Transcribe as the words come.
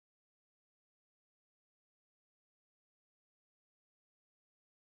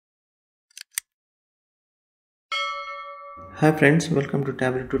Hi friends, welcome to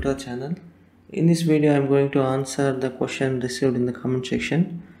Tableau Tutor channel. In this video I am going to answer the question received in the comment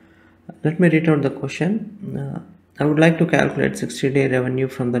section. Let me read out the question. I would like to calculate 60-day revenue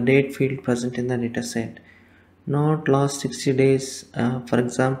from the date field present in the dataset. Not last 60 days. For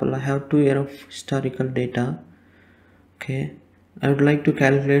example, I have 2 years of historical data. Okay. I would like to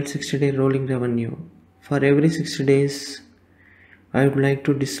calculate 60-day rolling revenue. For every 60 days, I would like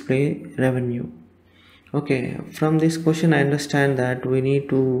to display revenue. Okay, from this question I understand that we need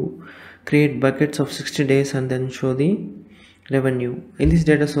to create buckets of 60 days and then show the revenue. In this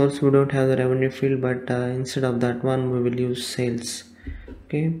data source we don't have the revenue field, but instead of that one we will use sales.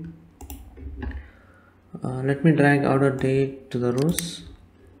 Okay, let me drag order date to the rows.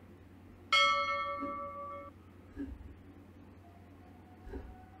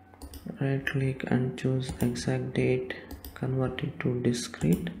 Right click and choose exact date, convert it to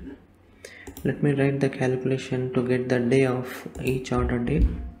discrete. Let me write the calculation to get the day of each order date.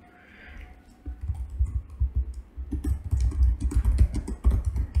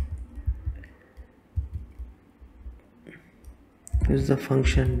 Use the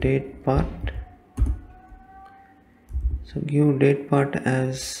function datepart. So give datepart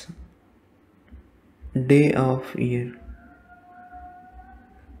as day of year.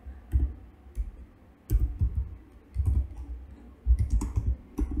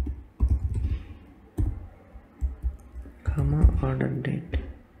 Comma order date,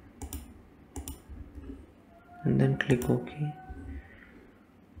 and then click OK.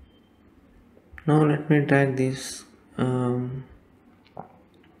 Now let me drag this onto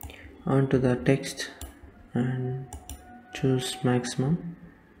the text and choose maximum.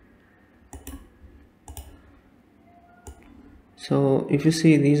 So if you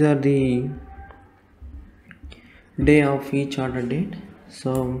see, these are the day of each order date.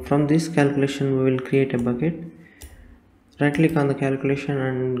 So from this calculation we will create a bucket. Right click on the calculation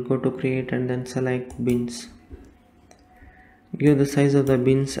and go to create, and then select bins. Give the size of the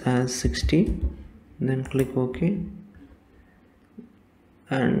bins as 60, then click OK,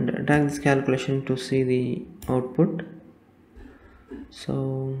 and drag this calculation to see the output.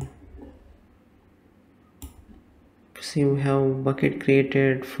 So see, we have bucket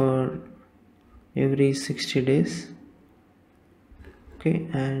created for every 60 days. Okay,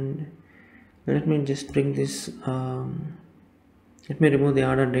 and let me just bring this let me remove the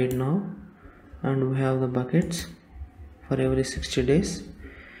order date now, and we have the buckets for every 60 days.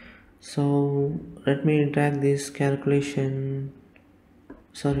 So let me drag this calculation,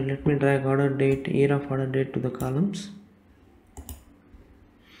 let me drag order date, year of order date to the columns.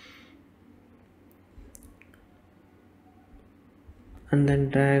 And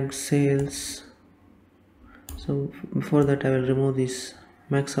then drag sales. So before that I will remove this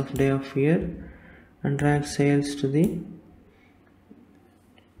max of day of year and drag sales to the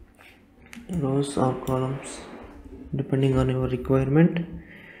rows or columns depending on your requirement.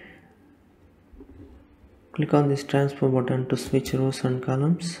 Click on this transfer button to switch rows and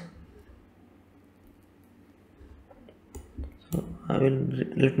columns. So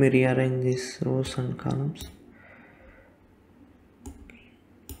let me rearrange these rows and columns.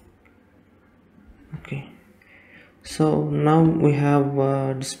 Okay, so now we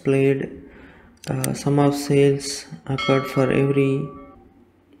have displayed sum of sales occurred for every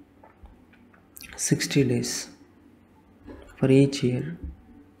 60 days for each year.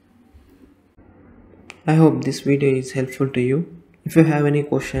 I hope this video is helpful to you. If you have any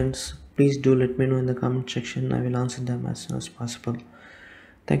questions, please do let me know in the comment section. I will answer them as soon as possible.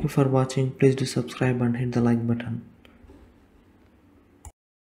 Thank you for watching. Please do subscribe and hit the like button.